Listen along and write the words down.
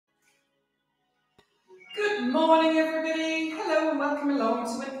Good morning, everybody. Hello and welcome along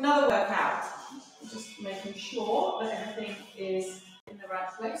to another workout. I'm just making sure that everything is in the right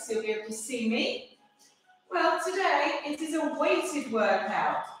place so you'll be able to see me. Well, today it is a weighted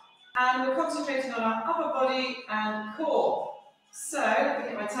workout and we're concentrating on our upper body and core. So, let me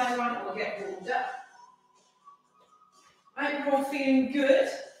get my timer on and we'll get warmed up. Right, you're all feeling good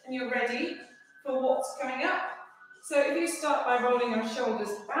and you're ready for what's coming up. So if you start by rolling your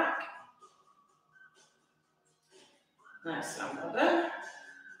shoulders back. Nice one, well done.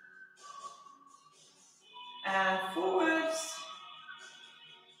 And forwards.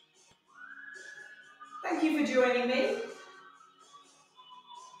 Thank you for joining me.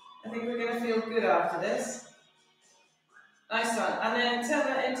 I think we're going to feel good after this. Nice one. And then turn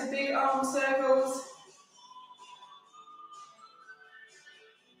that into big arm circles.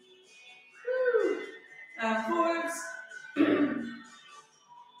 Woo. And forwards.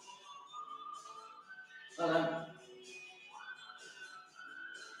 Well done.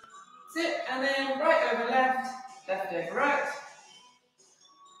 That's it. And then right over left, left over right.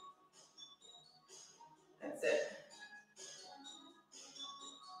 That's it.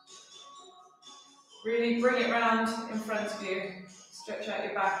 Really bring it round in front of you. Stretch out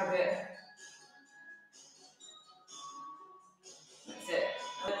your back a bit. That's it.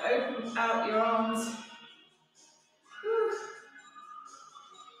 And then open out your arms. Woo.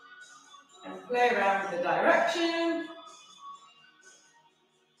 And play around with the direction.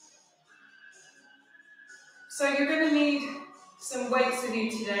 So you're going to need some weights with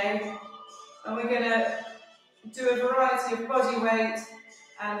you today. And we're going to do a variety of body weight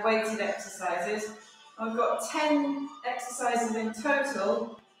and weighted exercises. I've got 10 exercises in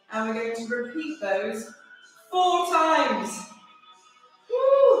total, and we're going to repeat those 4 times.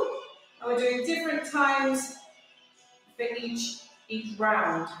 Woo! And we're doing different times for each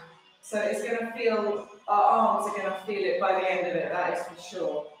round. So it's going to feel, our arms are going to feel it by the end of it, that is for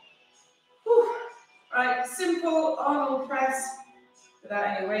sure. Whew. Right, simple Arnold press, without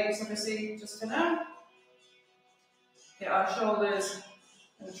any weights obviously, just for now. Get our shoulders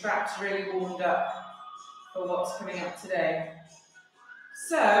and traps really warmed up for what's coming up today.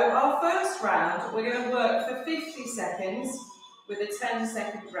 So, our first round, we're going to work for 50 seconds with a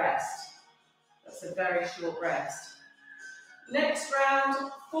 10-second rest. That's a very short rest. Next round,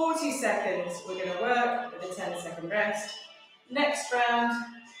 40 seconds, we're going to work with a 10-second rest. Next round,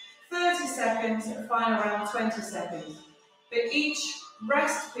 30 seconds, and final round, 20 seconds. But each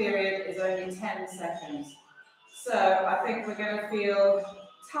rest period is only 10 seconds. So, I think we're going to feel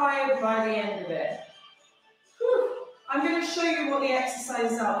tired by the end of it. I'm going to show you what the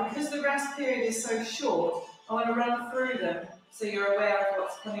exercises are. Because the rest period is so short, I want to run through them so you're aware of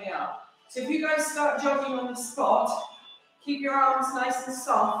what's coming up. So if you guys start jogging on the spot, keep your arms nice and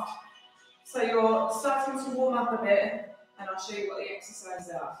soft so you're starting to warm up a bit, and I'll show you what the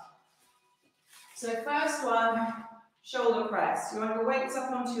exercises are. So first one, shoulder press. You want the weights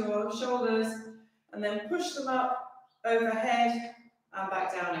up onto your shoulders and then push them up overhead and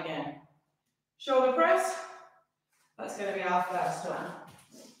back down again. Shoulder press. That's going to be our first one.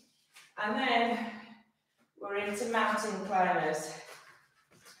 And then we're into mountain climbers.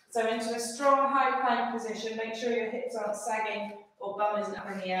 So into a strong high plank position, make sure your hips aren't sagging or bum isn't up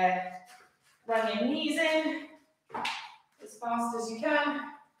in the air. Run your knees in as fast as you can.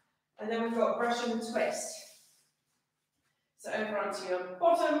 And then we've got brush and twist. So over onto your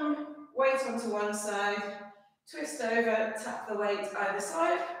bottom, weight onto one side, twist over, tap the weight either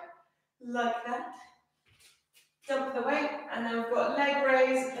side, like that. Dump the weight, and then we've got leg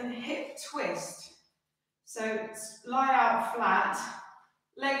raise and hip twist. So lie out flat,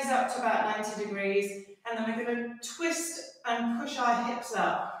 legs up to about 90 degrees, and then we're going to twist and push our hips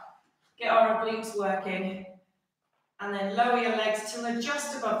up. Get our obliques working, and then lower your legs till they're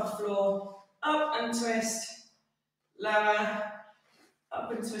just above the floor. Up and twist, lower,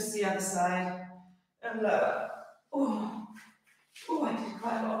 up and twist the other side, and lower. Oh, I did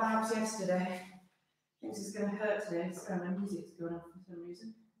quite a lot of abs yesterday. I think this is going to hurt today. So my music's going off for some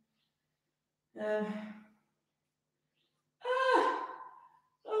reason.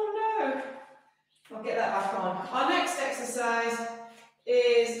 Oh no! I'll get that back on. Our next exercise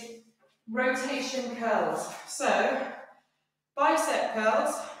is rotation curls. So, bicep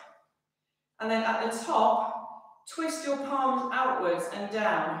curls, and then at the top, twist your palms outwards and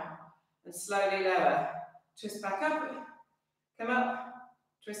down, and slowly lower. Twist back up, come up,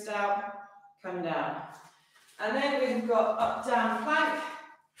 twist out, come down. And then we've got up, down, plank.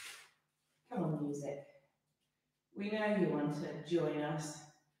 Come on, music. We know you want to join us.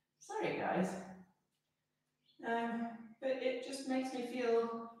 Sorry, guys. But it just makes me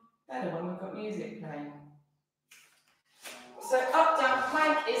feel better when we've got music playing. So up, down,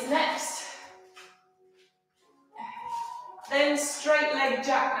 plank is next. Then straight leg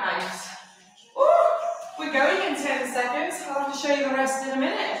jackknives. We're going in 10 seconds. I'll have to show you the rest in a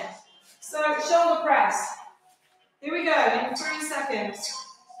minute. So shoulder press. Here we go in 3 seconds.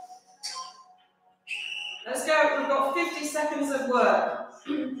 Let's go. We've got 50 seconds of work.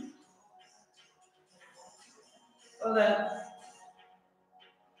 Well then,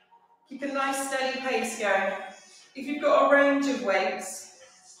 keep a nice steady pace going. If you've got a range of weights,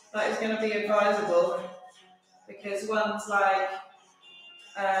 that is going to be advisable, because ones like,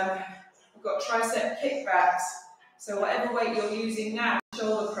 we've got tricep kickbacks, so whatever weight you're using now,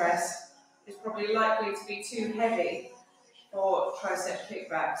 shoulder press, is probably likely to be too heavy for tricep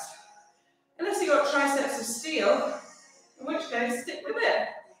kickbacks. Unless you've got triceps of steel, in which case, stick with it.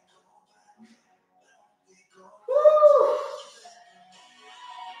 Woo!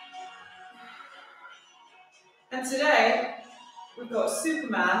 And today, we've got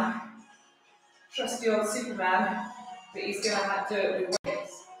Superman, trusty old Superman, but he's going to have to do it with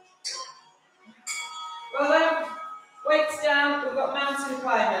weights. Well then, weights down, we've got mountain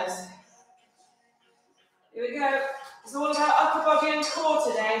climbers. Here we go. It's all about upper body and core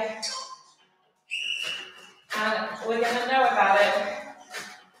today. And we're going to know about it.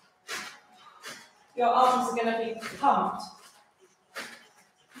 Your arms are going to be pumped.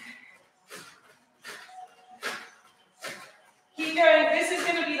 Keep going. This is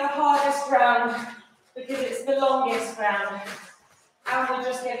going to be the hardest round because it's the longest round. And we're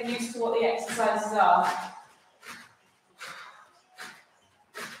just getting used to what the exercises are.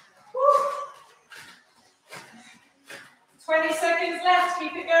 Woo. 20 seconds left.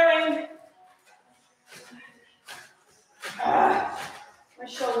 Keep it going. My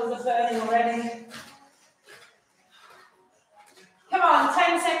shoulders are burning already. Come on,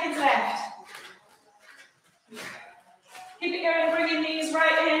 10 seconds left. Keep it going, bring your knees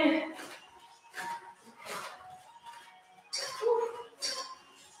right in.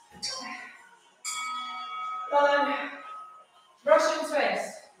 Well then, Russian twist.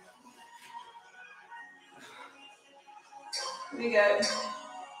 Here we go.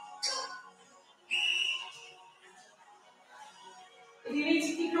 If you need to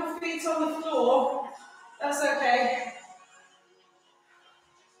keep your feet on the floor, that's okay.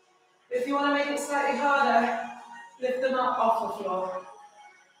 If you want to make it slightly harder, lift them up off the floor.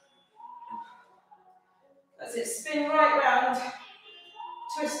 That's it, spin right round,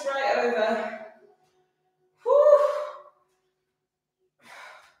 twist right over. Whew.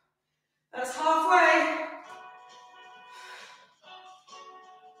 That's halfway.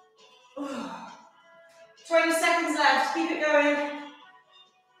 20 seconds left, keep it going.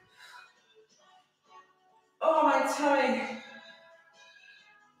 Oh, my tummy.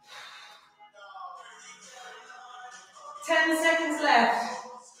 10 seconds left.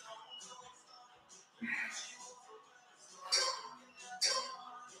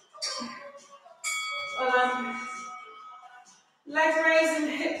 Leg raise and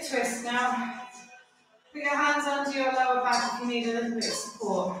hip twist now. Put your hands under your lower back if you need a little bit of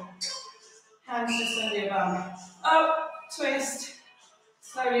support. Hands just under your bum. Up, twist,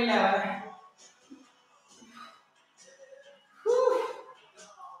 slowly lower. Whew.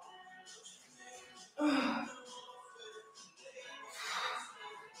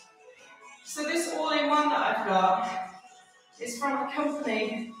 So this all-in-one that I've got is from a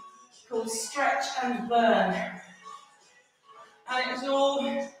company called Stretch and Burn. And it's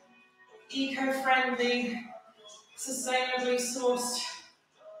all eco-friendly, sustainably sourced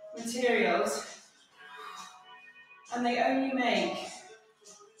materials. And they only make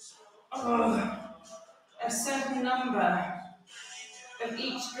a certain number of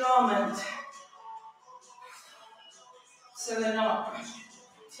each garment. So they're not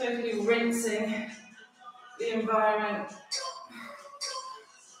totally rinsing the environment.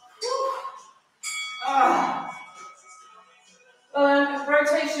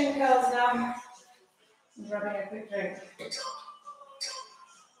 Rotation curls now. I'm grabbing a quick drink.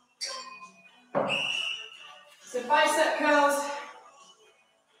 So bicep curls,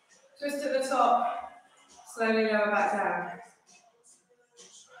 twist at the top, slowly lower back down.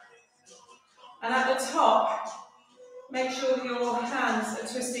 And at the top, make sure your hands are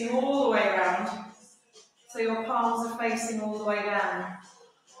twisting all the way around, so your palms are facing all the way down.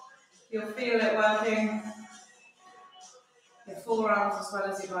 You'll feel it working your forearms as well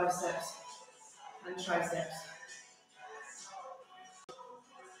as your biceps and triceps.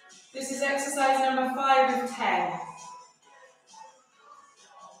 This is exercise number 5 of 10.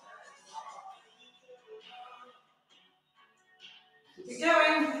 Keep it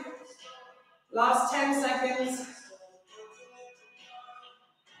going. Last 10 seconds.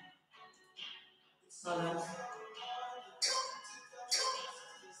 Well done.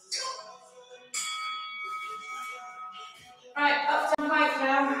 Right, up to height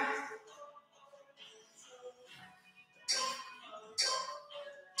now.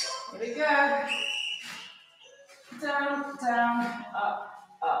 Here we go. Down, down, up,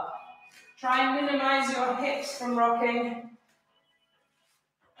 up. Try and minimize your hips from rocking.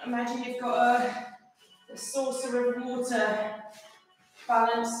 Imagine you've got a saucer of water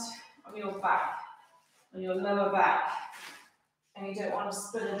balanced on your back, on your lower back, and you don't want to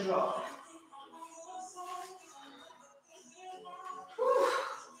spill a drop. Whew.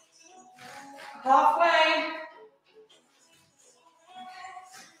 Halfway.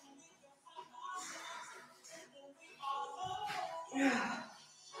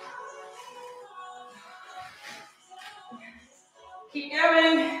 Keep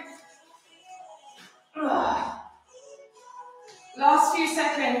going. Last few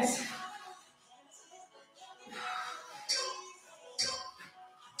seconds.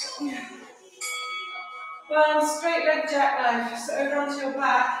 One straight leg jackknife, so over onto your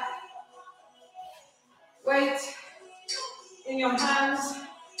back. Weight in your hands.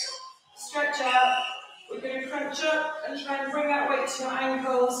 Stretch out. We're going to crunch up and try and bring that weight to your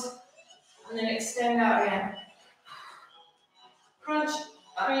ankles, and then extend out again. Crunch,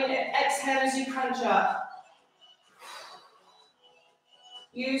 exhale as you crunch up.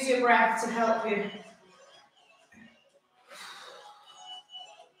 Use your breath to help you.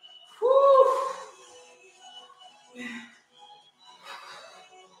 Whew.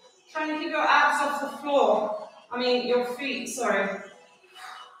 Try and keep your abs off the floor. Your feet, sorry.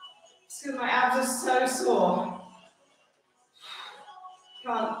 Just because my abs are so sore.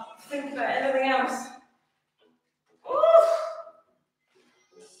 Can't think about anything else. Woo.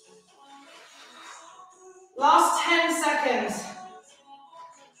 Last 10 seconds.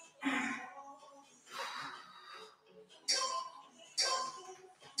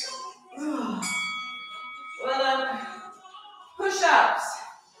 Well done. Push-ups.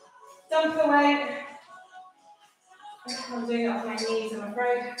 Dump the weight. I'm doing it off my knees, I'm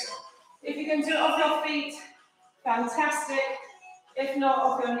afraid. If you can do it off your feet, fantastic. If not,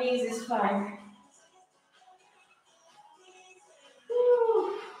 off your knees is fine.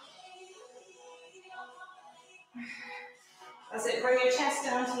 Woo. That's it, bring your chest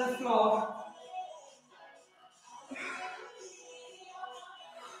down to the floor.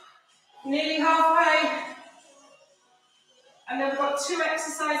 Nearly halfway. And then we've got 2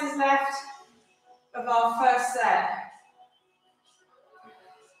 exercises left of our first set.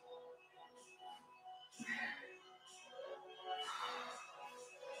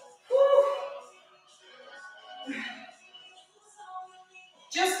 Woo.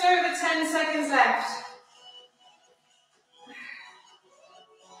 Just over 10 seconds left.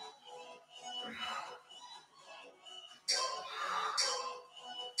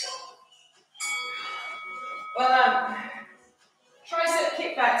 Well done. Tricep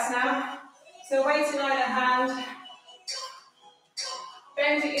kickbacks now. So weight in either hand.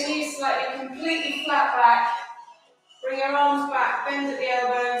 Bend at your knees slightly, completely flat back. Bring your arms back, bend at the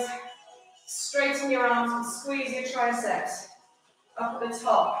elbows. Straighten your arms and squeeze your triceps up at the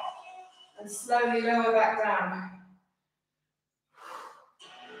top. And slowly lower back down.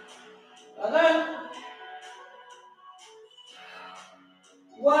 Well done.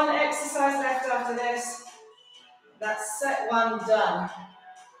 1 exercise left after this. That's set 1 done.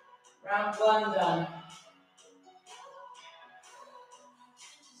 Round 1 done.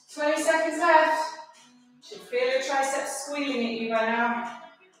 20 seconds left. Should feel your triceps squealing at you by now.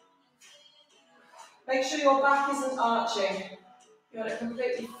 Make sure your back isn't arching. You want it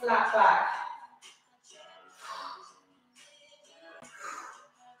completely flat back.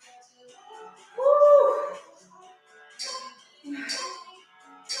 Woo.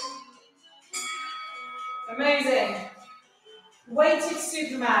 Amazing. Weighted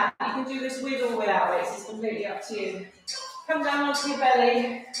Superman. You can do this with or without weights. It's completely up to you. Come down onto your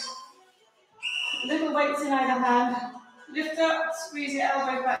belly. Little weights in either hand. Lift up, squeeze your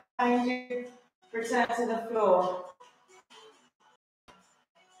elbow back behind you. Return to the floor.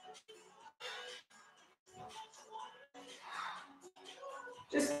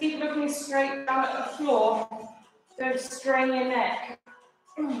 Just keep looking straight down at the floor. Don't strain your neck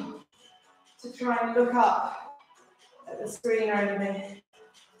to try and look up at the screen or anything.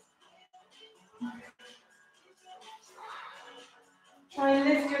 Try and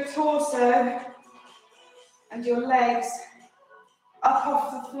lift your torso and your legs up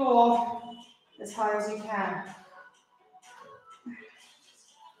off the floor as high as you can.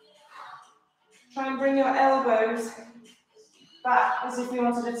 Try and bring your elbows back as if you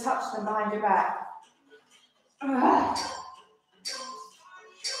wanted to touch them behind your back.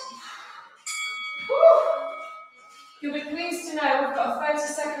 You'll be pleased to know we've got a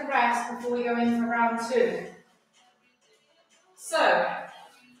 30-second rest before we go in for round 2. So,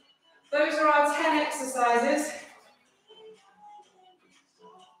 those are our 10 exercises.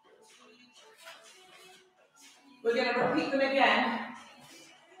 We're going to repeat them again.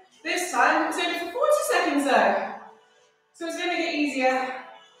 This time, it's only for 40 seconds though. So it's going to get easier.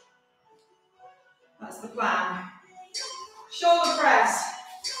 That's the plan. Shoulder press.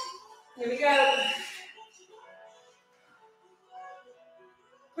 Here we go.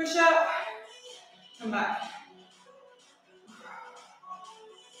 Push up. Come back.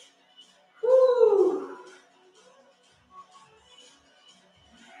 Woo.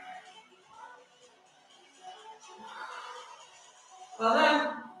 Well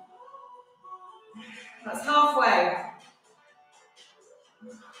done. That's halfway.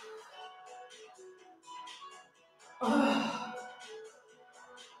 Oh.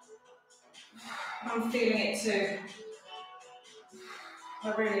 I'm feeling it too.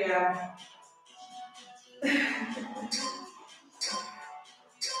 I really am.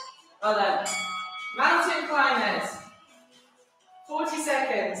 Well done. Mountain climbers. 40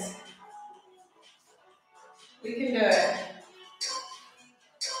 seconds. We can do it.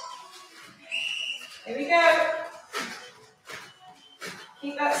 Here we go.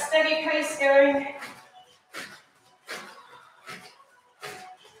 Keep that steady pace going.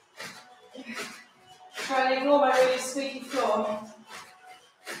 Try and ignore my really squeaky floor.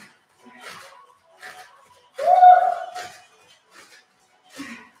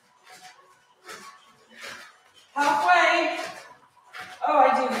 Halfway. Oh, I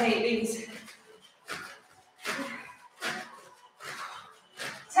do hate these.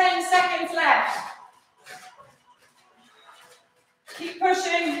 10 seconds left. Keep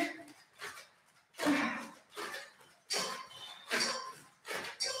pushing.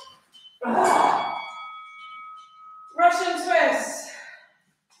 Russian twist.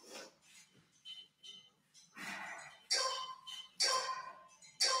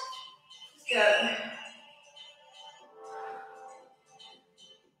 Let's go.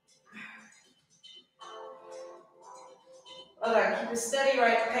 Well done. Keep a steady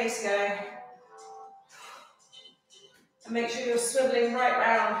right pace going. And make sure you're swiveling right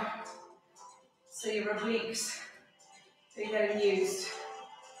round so your obliques are getting used.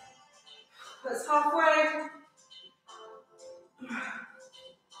 That's halfway.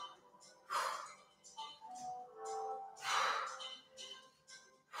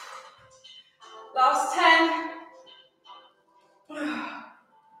 Last 10.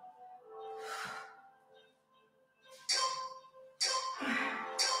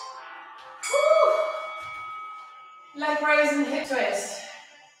 Leg raise and hip twist.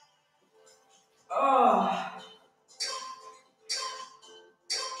 Oh.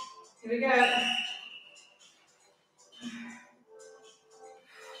 Here we go.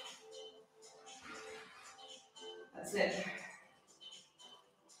 That's it.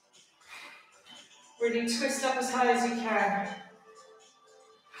 Really twist up as high as you can.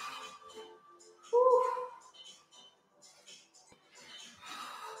 Whew.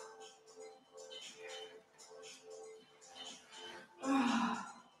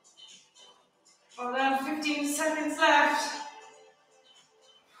 Well done, 15 seconds left.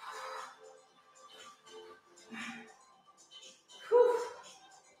 Whew.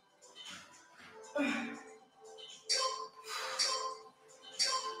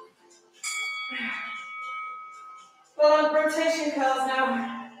 Well done, rotation curls now.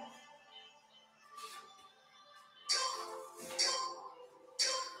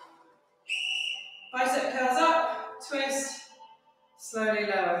 Bicep curls up, twist, slowly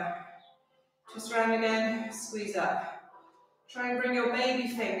lower. Twist round again, squeeze up. Try and bring your baby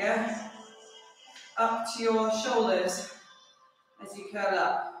finger up to your shoulders as you curl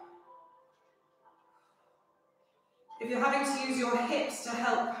up. If you're having to use your hips to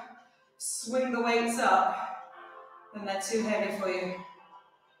help swing the weights up, then they're too heavy for you.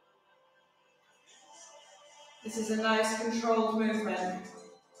 This is a nice controlled movement.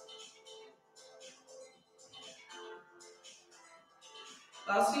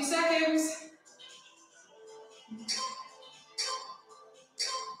 Last few seconds.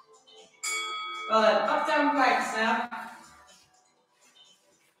 Well then, up down planks now.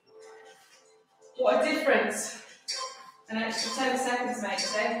 What a difference an extra 10 seconds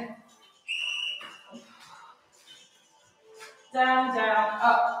makes, eh? Down, down,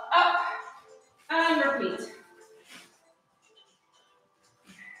 up, up, and repeat.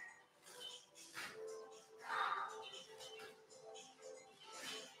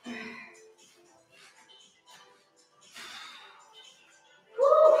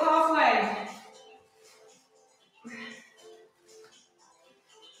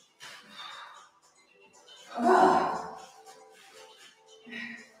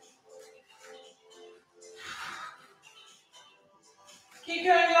 Keep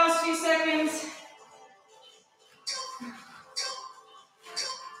going, last few seconds.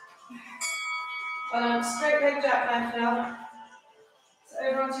 Straight leg jackknife now. So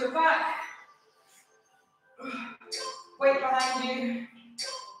over onto your back. Weight behind you.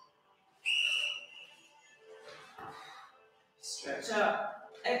 Stretch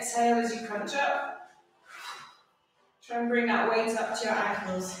up. Exhale as you crunch up. Try and bring that weight up to your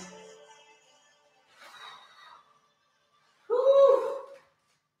ankles. Woo.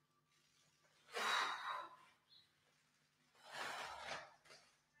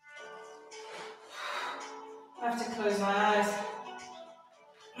 I have to close my eyes.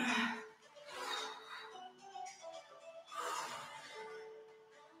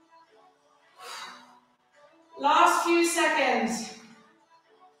 Last few seconds.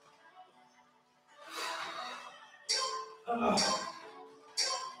 Oh.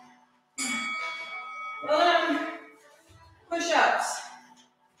 Well done. Push-ups.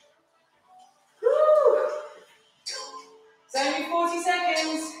 Woo. It's only 40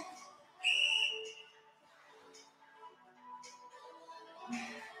 seconds.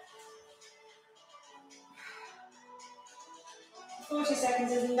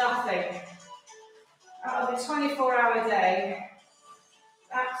 Seconds is nothing. Out of a 24-hour day,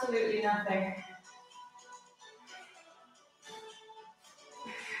 absolutely nothing.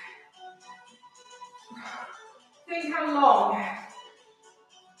 Think how long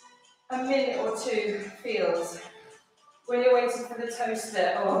a minute or two feels when you're waiting for the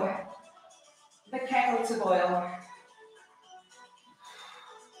toaster or the kettle to boil.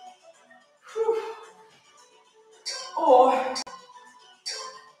 Whew. Or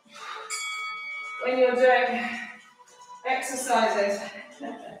when you're doing exercises.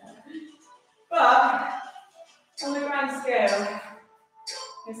 But on the grand scale,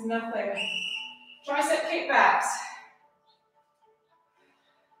 it's nothing. Tricep kickbacks.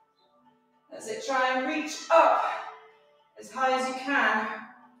 That's it. Try and reach up as high as you can.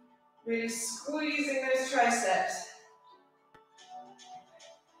 Really squeezing those triceps.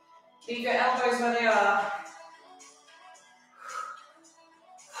 Leave your elbows where they are.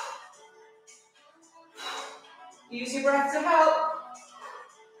 Use your breath to help.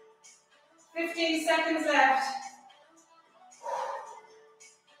 15 seconds left.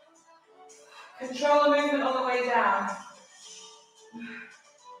 Control the movement on the way down.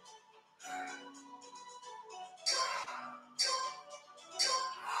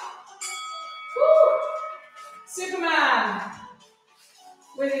 Woo. Superman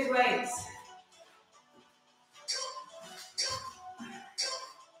with his weights.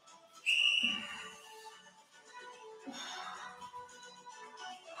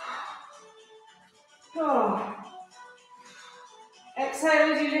 Oh.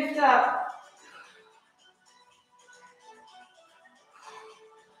 Exhale as you lift up.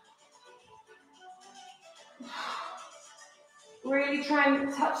 Really try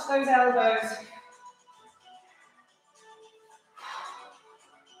and touch those elbows.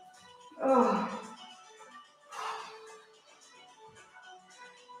 Oh.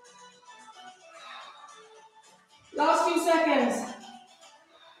 Last few seconds.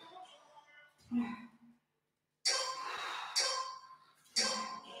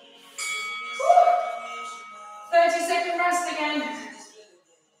 30-second rest again.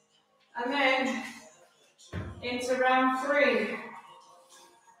 And then into round 3.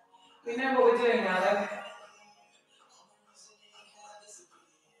 We know what we're doing now though.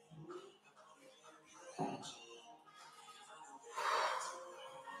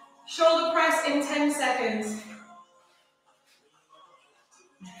 Shoulder press in 10 seconds.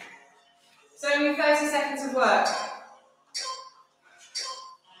 It's only 30 seconds of work.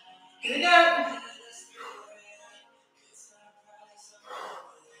 Here we go.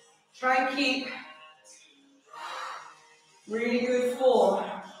 Try and keep really good form.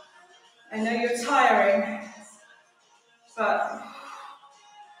 I know you're tiring, but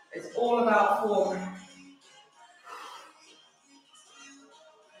it's all about form.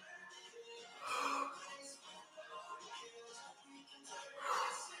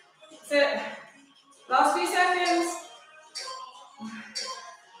 That's it. Last few seconds.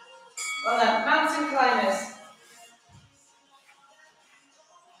 Well done. Mountain climbers.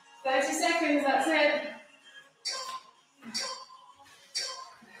 30 seconds, that's it.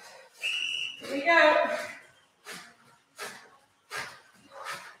 Here we go.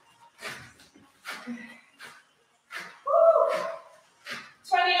 Woo.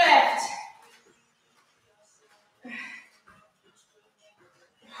 20 left.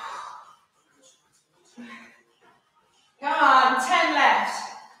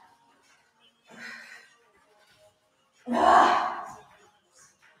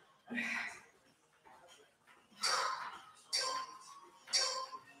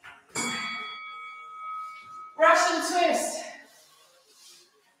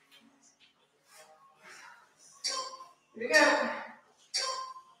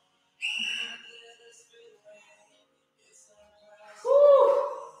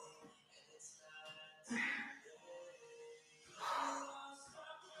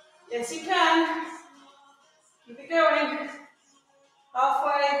 Yes, you can. Keep it going.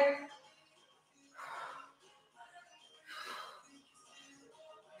 Halfway.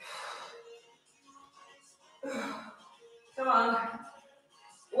 Come on.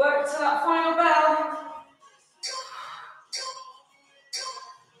 Work to that final bell.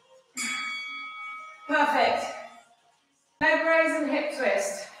 Perfect. Leg raise and hip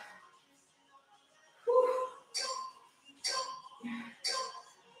twist. Whew.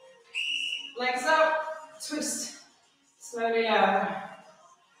 Legs up, twist slowly down.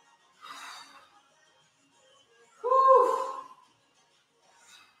 Whew.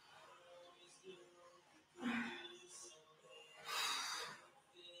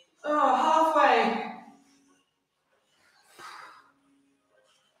 Oh, halfway.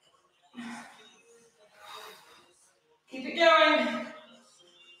 Keep it going.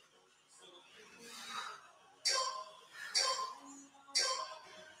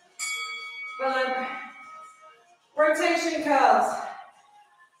 Well done. Rotation curls.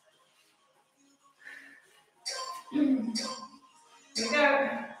 Here we go.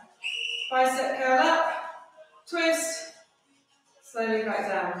 Bicep curl up, twist, slowly back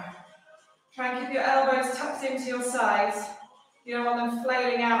down. Try and keep your elbows tucked into your sides. You don't want them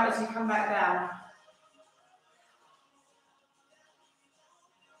flailing out as you come back down.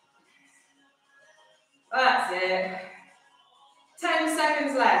 That's it. 10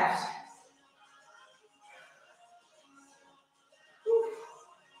 seconds left.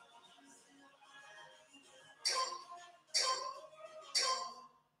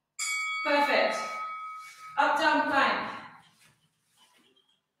 Perfect. Up, down, plank.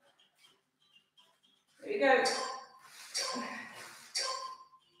 There you go.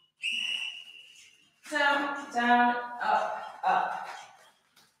 Down, down, up, up.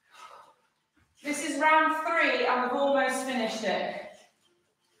 This is round 3 and we've almost finished it.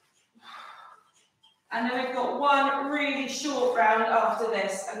 And then we've got one really short round after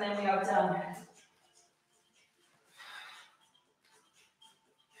this and then we are done.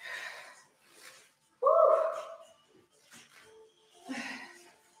 Woo.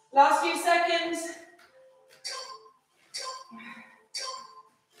 Last few seconds.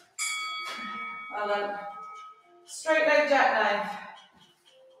 Well done. Straight leg jackknife.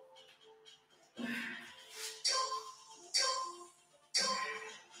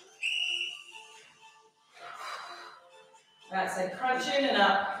 That's it, crunch in and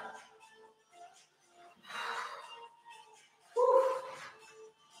up. Whew.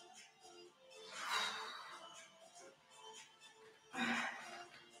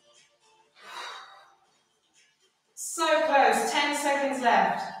 So close, 10 seconds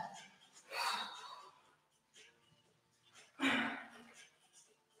left.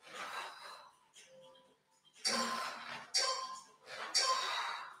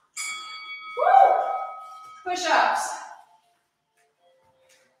 Woo! Push-ups.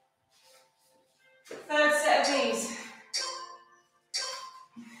 Third set of these.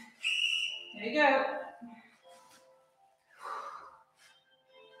 Here you go.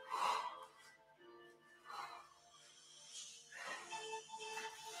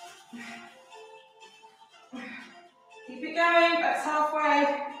 Keep it going, that's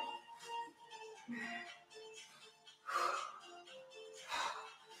halfway.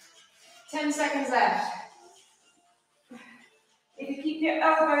 Ten seconds left. If you keep your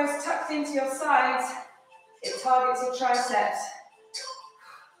elbows tucked into your sides, it targets your triceps.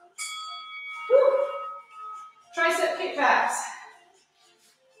 Woo. Tricep kickbacks.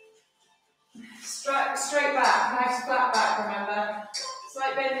 Straight back, nice flat back, remember.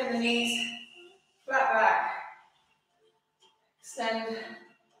 Slight bend in the knees, flat back. Extend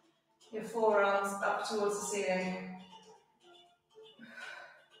your forearms up towards the ceiling.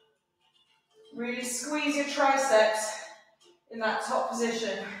 Really squeeze your triceps in that top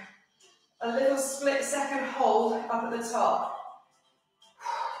position. A little split second hold up at the top.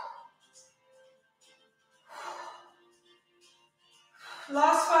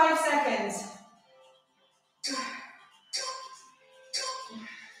 Last 5 seconds.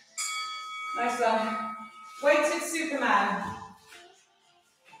 Nice one. Weighted Superman.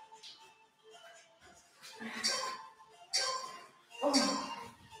 Oh.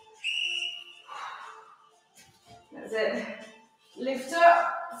 That's it. Lift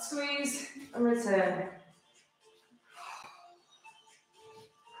up, squeeze, and return.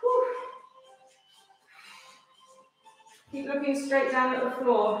 Whew. Keep looking straight down at the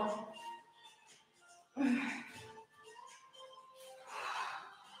floor.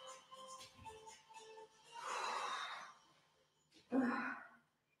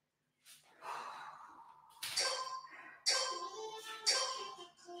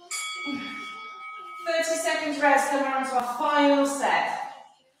 seconds rest, then we're on to our final set.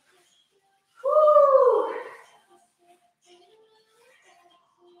 Woo!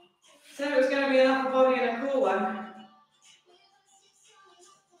 So it was going to be an upper body and a cool one.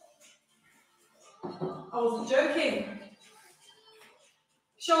 I wasn't joking.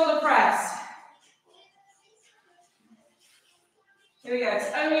 Shoulder press. Here we go. It's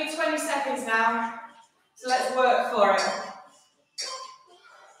only 20 seconds now, so let's work for it.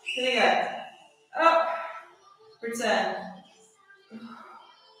 Here we go. Up, return.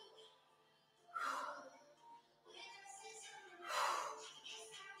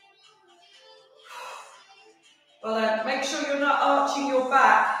 Well then, make sure you're not arching your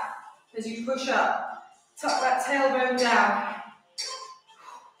back as you push up. Tuck that tailbone down.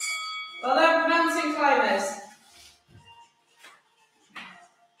 Well done, mountain climbers.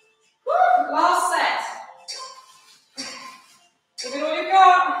 Woo! Last set. Give it all you've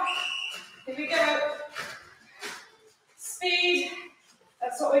got. Here we go. Speed.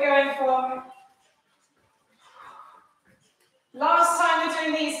 That's what we're going for. Last time we're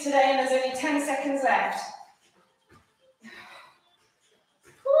doing these today, and there's only 10 seconds left.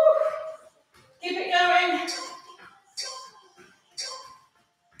 Woo! Keep it going.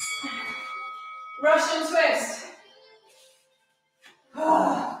 Russian twist.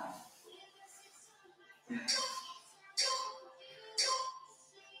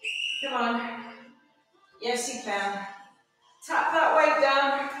 Come on. Yes, you can. Tap that weight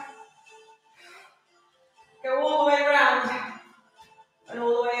down. Go all the way around and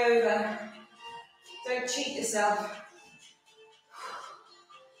all the way over. Don't cheat yourself.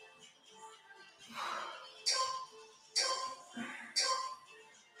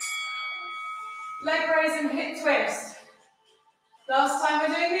 Leg raise and hip twist. Last time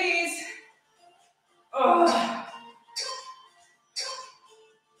we're doing these. Oh.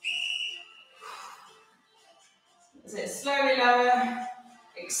 That's it. Slowly lower.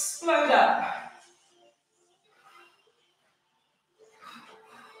 Explode up.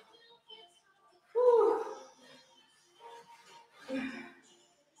 Whew.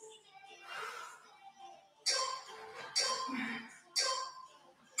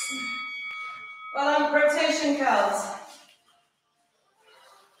 Well, rotation curls.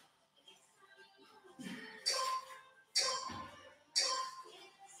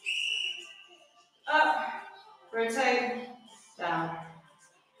 Up, rotate, down.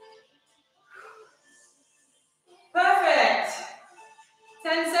 Perfect.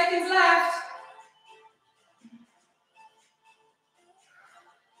 10 seconds left.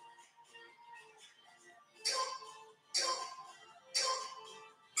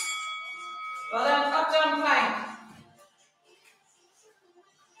 Well done, up, down, plank.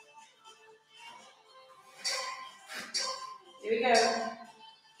 Here we go.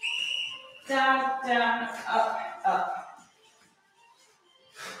 Down, down, up, up.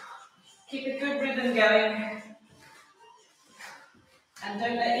 Keep a good rhythm going. And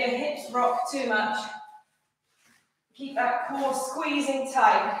don't let your hips rock too much. Keep that core squeezing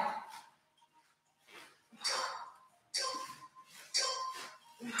tight.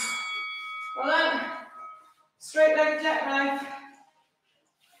 Well done. Straight leg jackknife.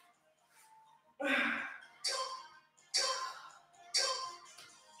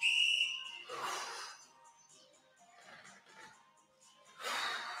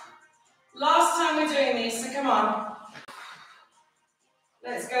 Last time we're doing these, so come on.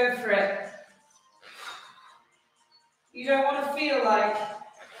 Let's go for it. You don't want to feel like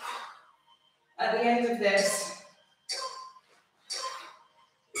at the end of this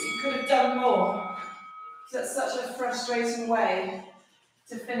you could have done more. That's such a frustrating way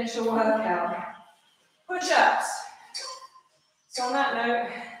to finish a workout. Push-ups. So on that note,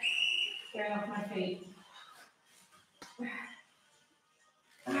 going off my feet.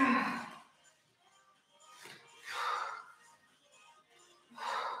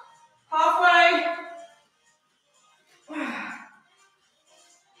 Halfway.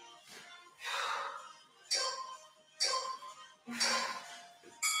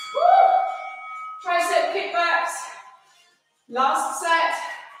 Tricep kickbacks. Last set.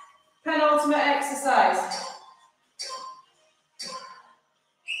 Penultimate exercise.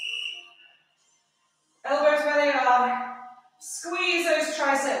 Elbows where they are. Squeeze those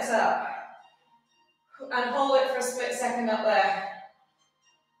triceps up. And hold it for a split second up there.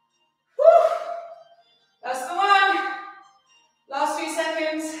 Woo! That's the one. Last few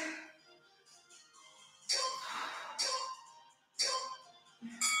seconds.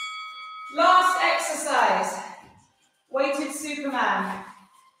 Last exercise. Weighted Superman.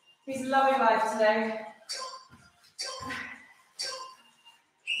 He's loving life today.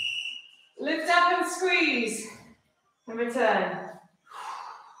 Lift up and squeeze. And return.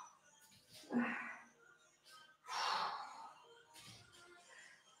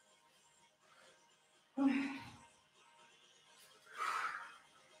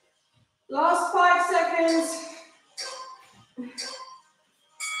 Last 5 seconds. Woo!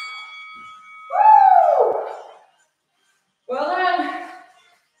 Well done.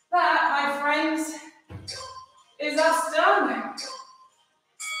 That, my friends, is us done.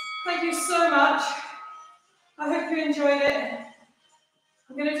 Thank you so much. I hope you enjoyed it.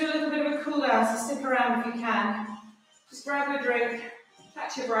 I'm going to do a little bit of a cool down, so stick around if you can. Just grab a drink,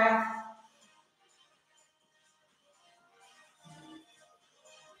 catch your breath.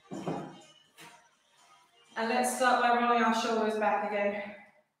 And let's start by rolling our shoulders back again.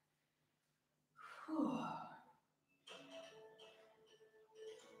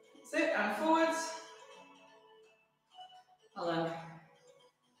 That's it, and forwards. Hold on.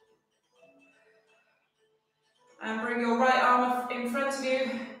 And bring your right arm in front of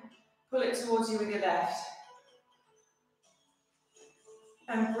you, pull it towards you with your left.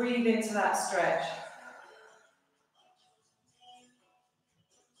 And breathe into that stretch.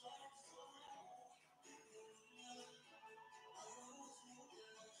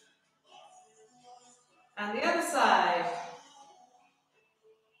 And the other side.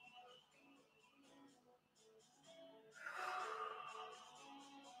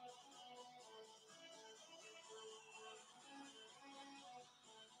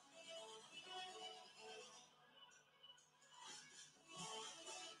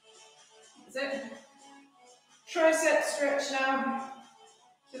 That's it. Tricep stretch now.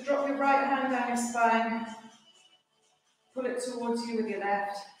 So drop your right hand down your spine. Pull it towards you with your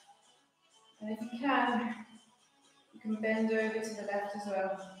left. And if you can bend over to the left as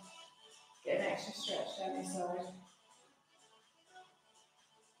well. Get an extra stretch down your side.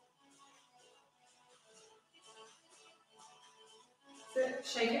 That's it.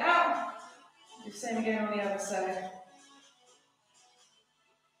 Shake it out. Do the same again on the other side.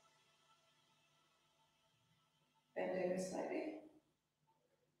 Bend over slightly.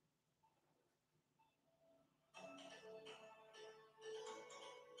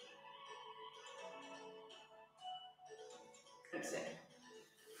 That's it.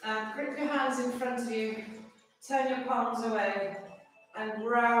 And grip your hands in front of you, turn your palms away, and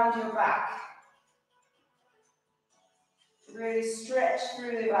round your back. Really stretch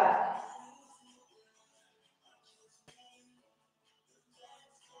through the back.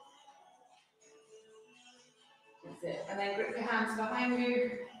 That's it. And then grip your hands behind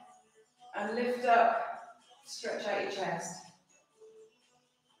you, and lift up, stretch out your chest.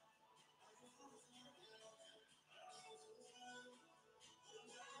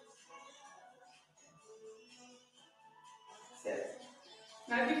 That's it.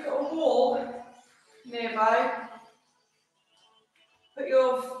 Now if you've got a wall nearby, put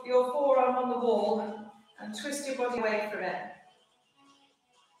your forearm on the wall and twist your body away from it.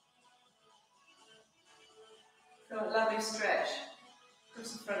 Feel a lovely stretch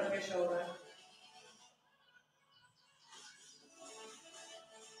across the front of your shoulder.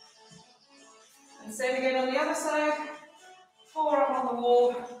 And same again on the other side. Forearm on the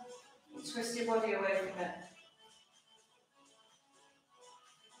wall and twist your body away from it.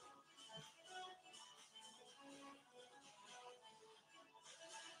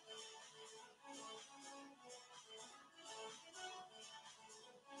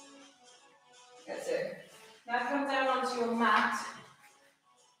 That's it. Now come down onto your mat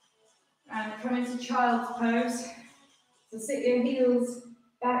and come into child's pose. So sit your heels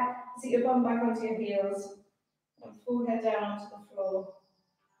back, sit your bum back onto your heels and forehead down onto the floor.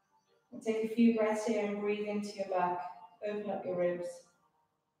 And take a few breaths here and breathe into your back. Open up your ribs.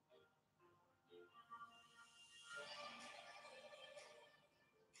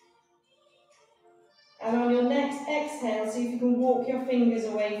 And on your next exhale, see if you can walk your fingers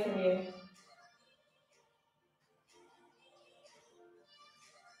away from you.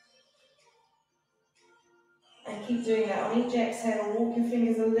 And keep doing that. On each exhale, walk your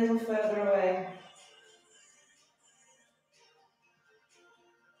fingers a little further away.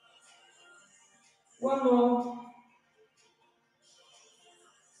 One more.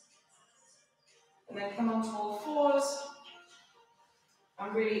 And then come onto all fours.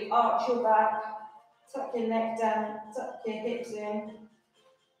 And really arch your back. Tuck your neck down. Tuck your hips in.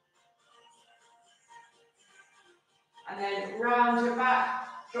 And then round your back.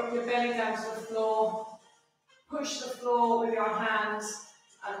 Drop your belly down to the floor. Push the floor with your hands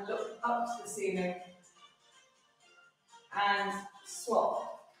and look up to the ceiling. And swap.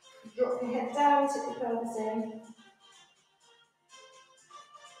 Drop your head down, tip your pelvis in.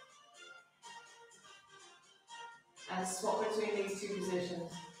 two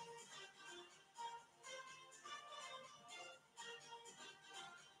positions.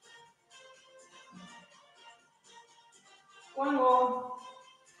 One more.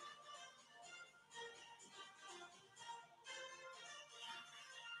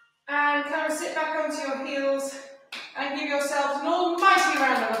 And kind of sit back onto your heels and give yourselves an almighty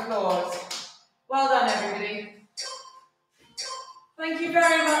round of applause. Well done, everybody. Thank you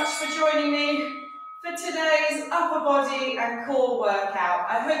very much for joining me for today's upper body and core workout.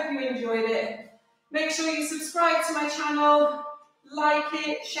 I hope you enjoyed it. Make sure you subscribe to my channel, like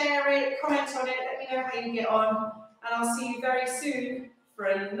it, share it, comment on it, let me know how you get on, and I'll see you very soon for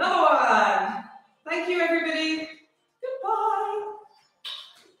another one. Thank you, everybody.